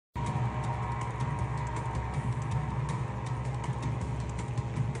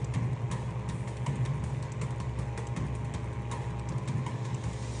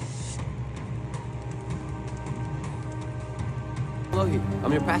Chloe.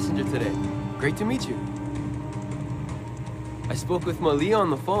 I'm your passenger today. Great to meet you. I spoke with Malia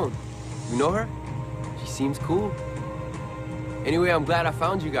on the phone. You know her? She seems cool. Anyway, I'm glad I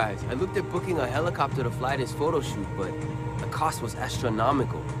found you guys. I looked at booking a helicopter to fly this photo shoot, but the cost was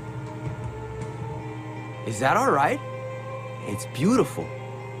astronomical. Is that all right? It's beautiful.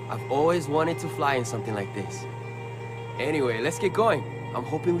 I've always wanted to fly in something like this. Anyway, let's get going. I'm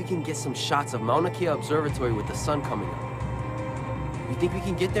hoping we can get some shots of Mauna Kea Observatory with the sun coming up. You think we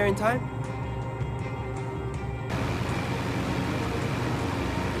can get there in time?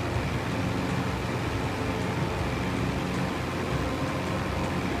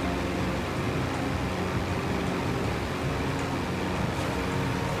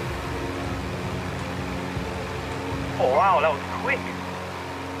 Oh wow, that was quick.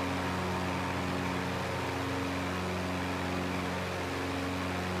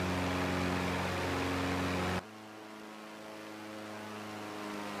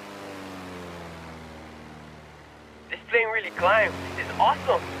 This plane really climbs. This is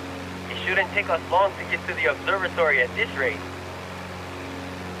awesome. It shouldn't take us long to get to the observatory at this rate.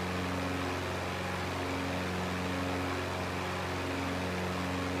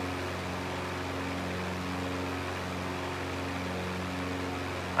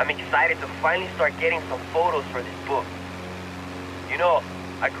 I'm excited to finally start getting some photos for this book. You know,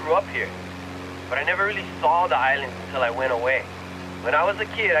 I grew up here, but I never really saw the islands until I went away. When I was a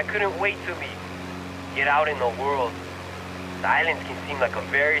kid, I couldn't wait to get out in the world. The islands can seem like a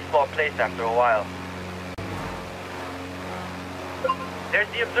very small place after a while. There's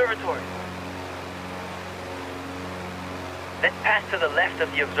the observatory. Let's pass to the left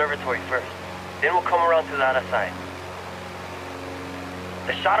of the observatory first. Then we'll come around to the other side.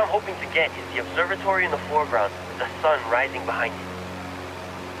 The shot I'm hoping to get is the observatory in the foreground with the sun rising behind it.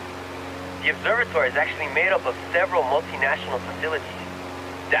 The observatory is actually made up of several multinational facilities.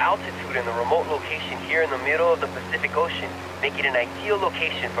 The altitude and the remote location here in the middle of the Pacific Ocean make it an ideal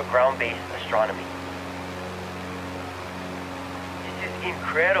location for ground-based astronomy. This is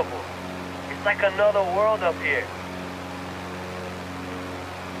incredible. It's like another world up here.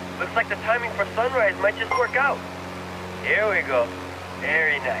 Looks like the timing for sunrise might just work out. Here we go.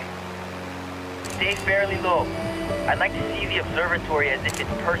 Very nice. Stay fairly low. I'd like to see the observatory as if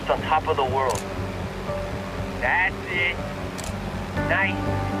it's perched on top of the world. That's it. Nice.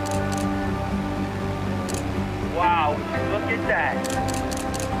 Wow, look at that.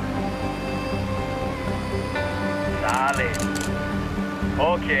 Solid.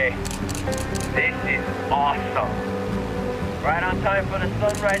 Okay. This is awesome. Right on time for the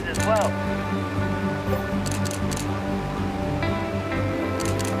sunrise as well.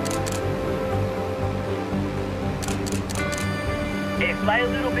 Okay, fly a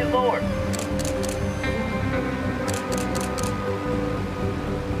little bit lower.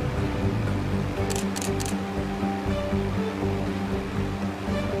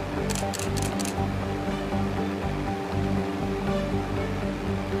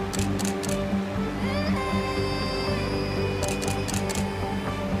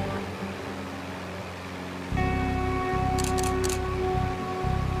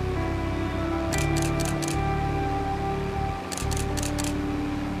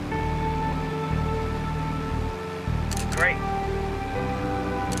 Great.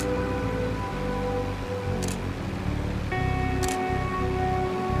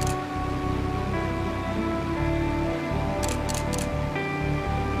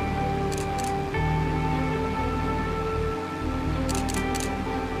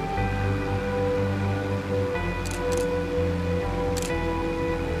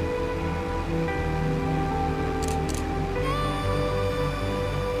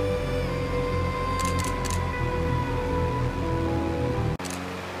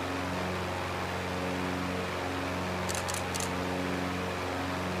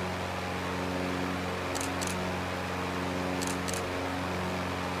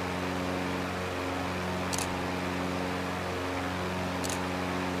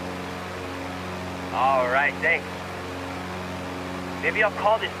 All right, thanks. Maybe I'll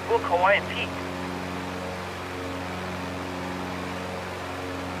call this book Hawaiian Peak.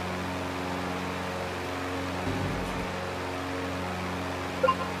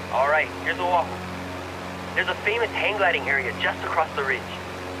 All right, here's Oahu. There's a famous hang gliding area just across the ridge.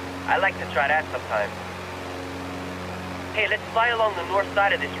 I like to try that sometime. Hey, let's fly along the north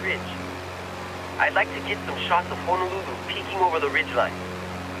side of this ridge. I'd like to get some shots of Honolulu peeking over the ridgeline.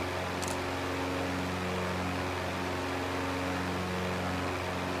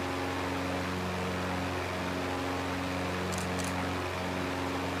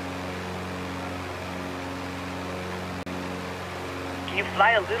 Can you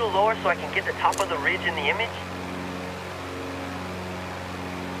fly a little lower so I can get the top of the ridge in the image?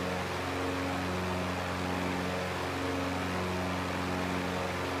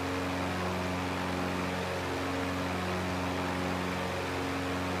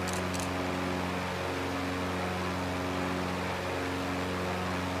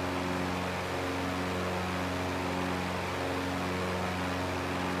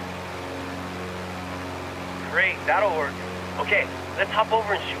 Great, that'll work. Okay, let's hop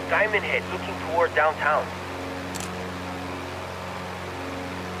over and shoot Diamond Head looking toward downtown.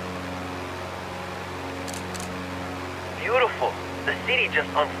 Beautiful. The city just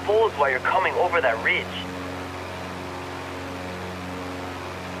unfolds while you're coming over that ridge.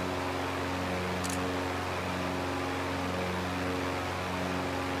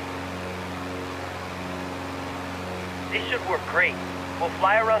 This should work great. We'll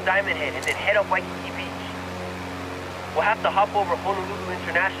fly around Diamond Head and then head up Waikiki Beach. We'll have to hop over Honolulu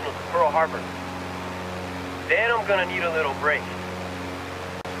International to Pearl Harbor. Then I'm gonna need a little break.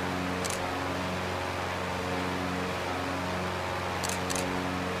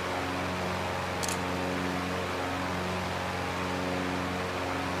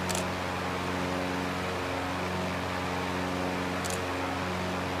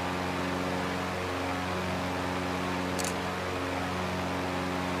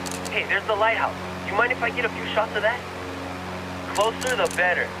 Hey, there's the lighthouse. Do you mind if I get a few shots of that? Closer, the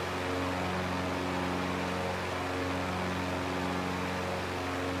better.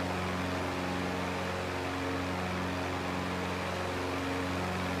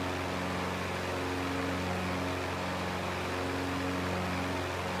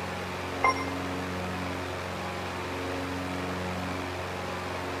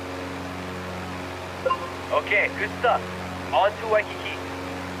 Okay, good stuff. On to Waikiki.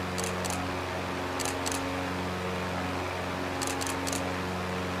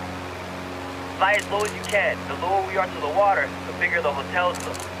 Fly as low as you can. The lower we are to the water, the bigger the hotels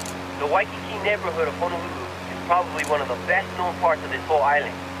look. The Waikiki neighborhood of Honolulu is probably one of the best known parts of this whole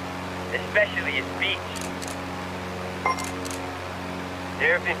island, especially its beach.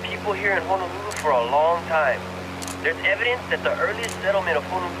 There have been people here in Honolulu for a long time. There's evidence that the earliest settlement of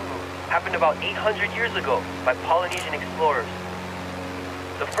Honolulu happened about 800 years ago by Polynesian explorers.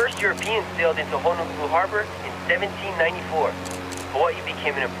 The first Europeans sailed into Honolulu Harbor in 1794. Hawaii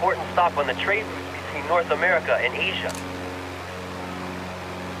became an important stop on the trade routes between North America and Asia.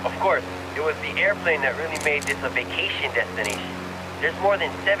 Of course, it was the airplane that really made this a vacation destination. There's more than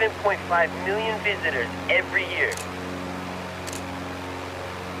 7.5 million visitors every year.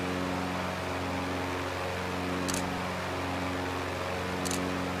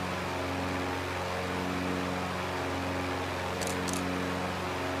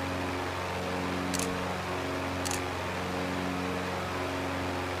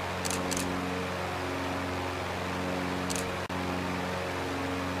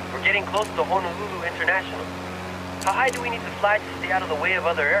 Getting close to Honolulu International. How high do we need to fly to stay out of the way of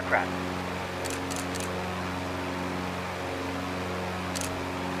other aircraft?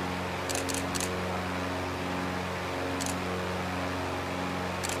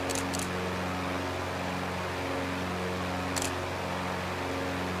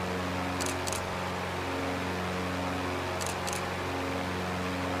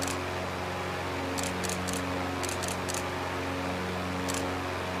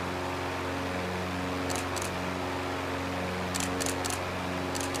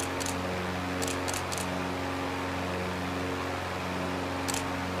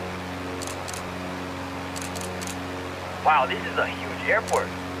 Wow, this is a huge airport.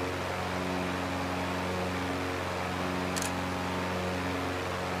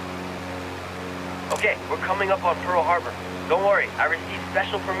 Okay, we're coming up on Pearl Harbor. Don't worry, I received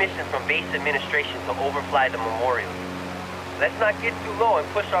special permission from base administration to overfly the memorial. Let's not get too low and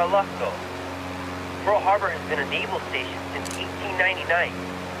push our luck, though. Pearl Harbor has been a naval station since 1899,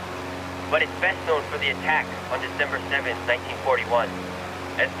 but it's best known for the attack on December 7, 1941.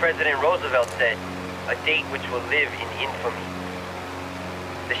 As President Roosevelt said, a date which will live in infamy.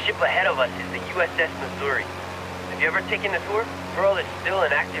 The ship ahead of us is the USS Missouri. Have you ever taken the tour? Pearl is still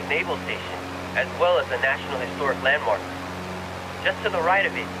an active naval station, as well as a National Historic Landmark. Just to the right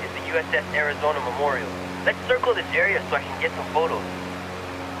of it is the USS Arizona Memorial. Let's circle this area so I can get some photos.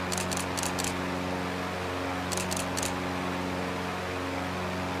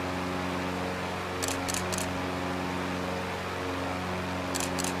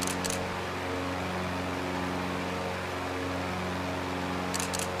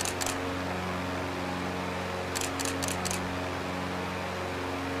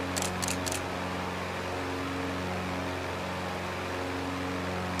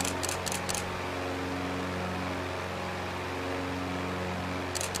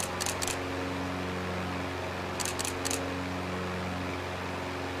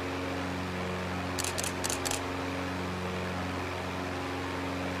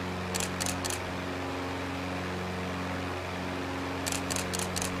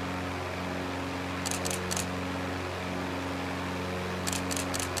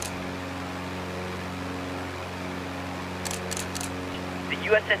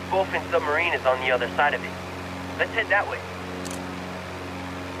 USS Bowfin submarine is on the other side of it. Let's head that way.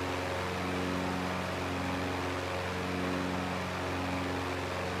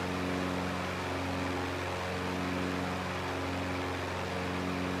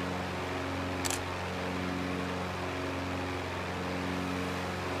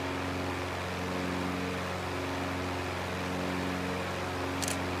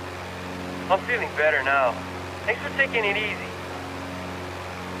 I'm feeling better now. Thanks for taking it easy.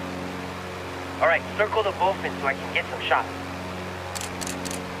 Alright, circle the Bowfin so I can get some shots.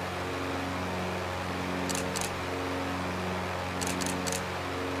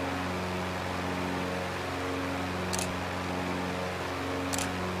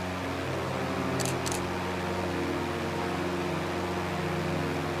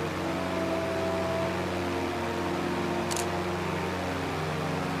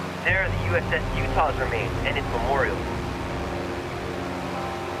 There are the USS Utah's remains and its memorial.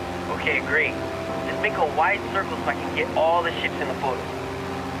 Okay, great. Let's make a wide circle so I can get all the ships in the photo.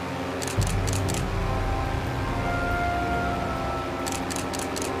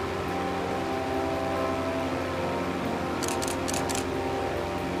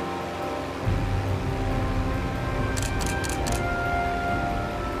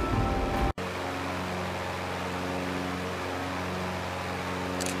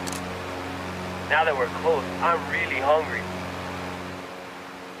 Now that we're close, I'm really hungry.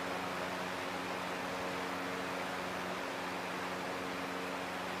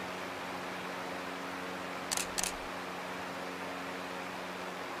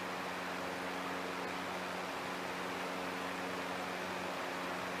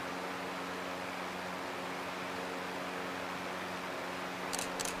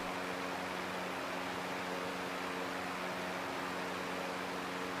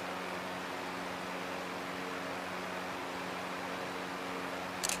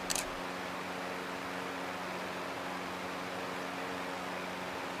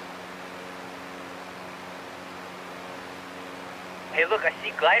 Hey look, I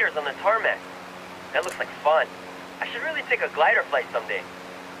see gliders on the tarmac. That looks like fun. I should really take a glider flight someday.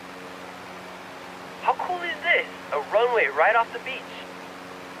 How cool is this? A runway right off the beach.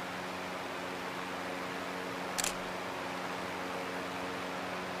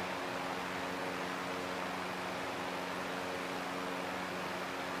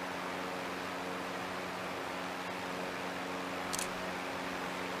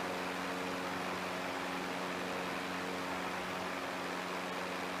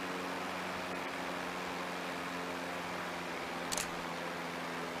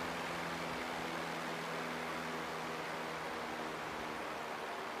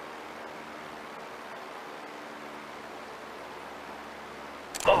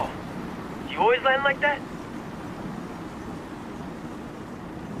 Oh, do you always land like that?